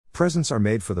Presents are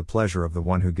made for the pleasure of the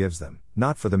one who gives them,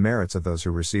 not for the merits of those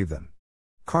who receive them.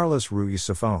 Carlos Ruiz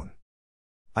Zafón.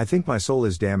 I think my soul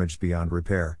is damaged beyond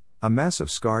repair, a mass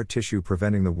of scar tissue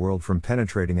preventing the world from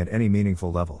penetrating at any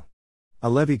meaningful level. A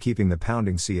levee keeping the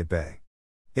pounding sea at bay.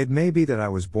 It may be that I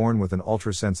was born with an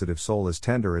ultra-sensitive soul as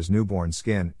tender as newborn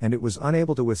skin, and it was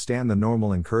unable to withstand the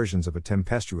normal incursions of a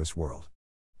tempestuous world.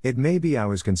 It may be I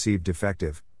was conceived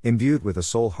defective, imbued with a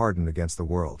soul hardened against the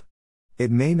world. It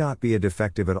may not be a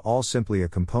defective at all, simply a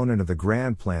component of the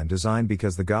grand plan designed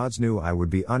because the gods knew I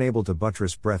would be unable to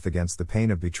buttress breath against the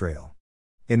pain of betrayal.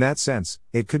 In that sense,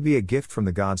 it could be a gift from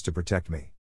the gods to protect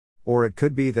me. Or it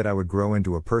could be that I would grow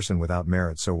into a person without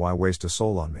merit, so why waste a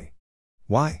soul on me?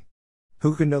 Why?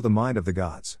 Who can know the mind of the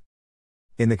gods?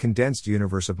 In the condensed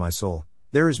universe of my soul,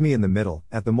 there is me in the middle,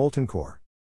 at the molten core.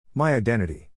 My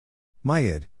identity. My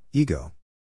id, ego.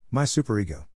 My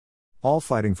superego. All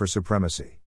fighting for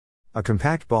supremacy. A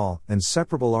compact ball,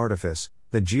 inseparable artifice,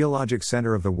 the geologic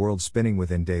center of the world spinning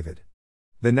within David.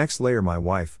 The next layer my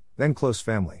wife, then close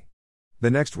family.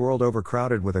 The next world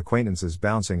overcrowded with acquaintances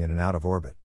bouncing in and out of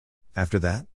orbit. After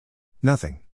that?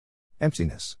 Nothing.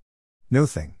 Emptiness. No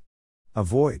thing. A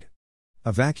void.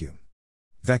 A vacuum.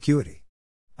 Vacuity.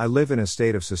 I live in a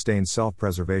state of sustained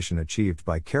self-preservation achieved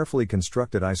by carefully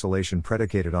constructed isolation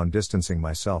predicated on distancing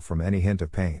myself from any hint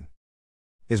of pain.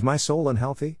 Is my soul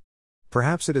unhealthy?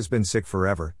 Perhaps it has been sick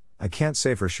forever, I can't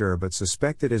say for sure, but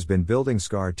suspect it has been building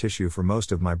scar tissue for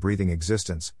most of my breathing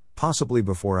existence, possibly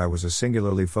before I was a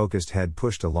singularly focused head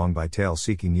pushed along by tail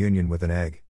seeking union with an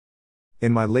egg.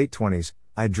 In my late 20s,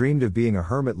 I dreamed of being a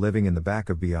hermit living in the back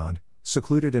of beyond,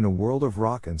 secluded in a world of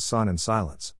rock and sun and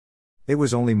silence. It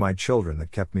was only my children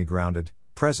that kept me grounded,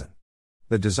 present.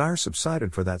 The desire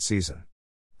subsided for that season.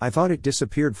 I thought it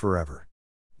disappeared forever.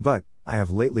 But, I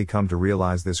have lately come to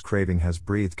realize this craving has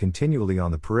breathed continually on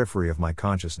the periphery of my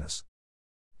consciousness.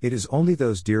 It is only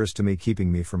those dearest to me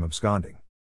keeping me from absconding.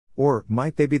 Or,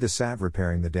 might they be the salve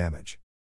repairing the damage?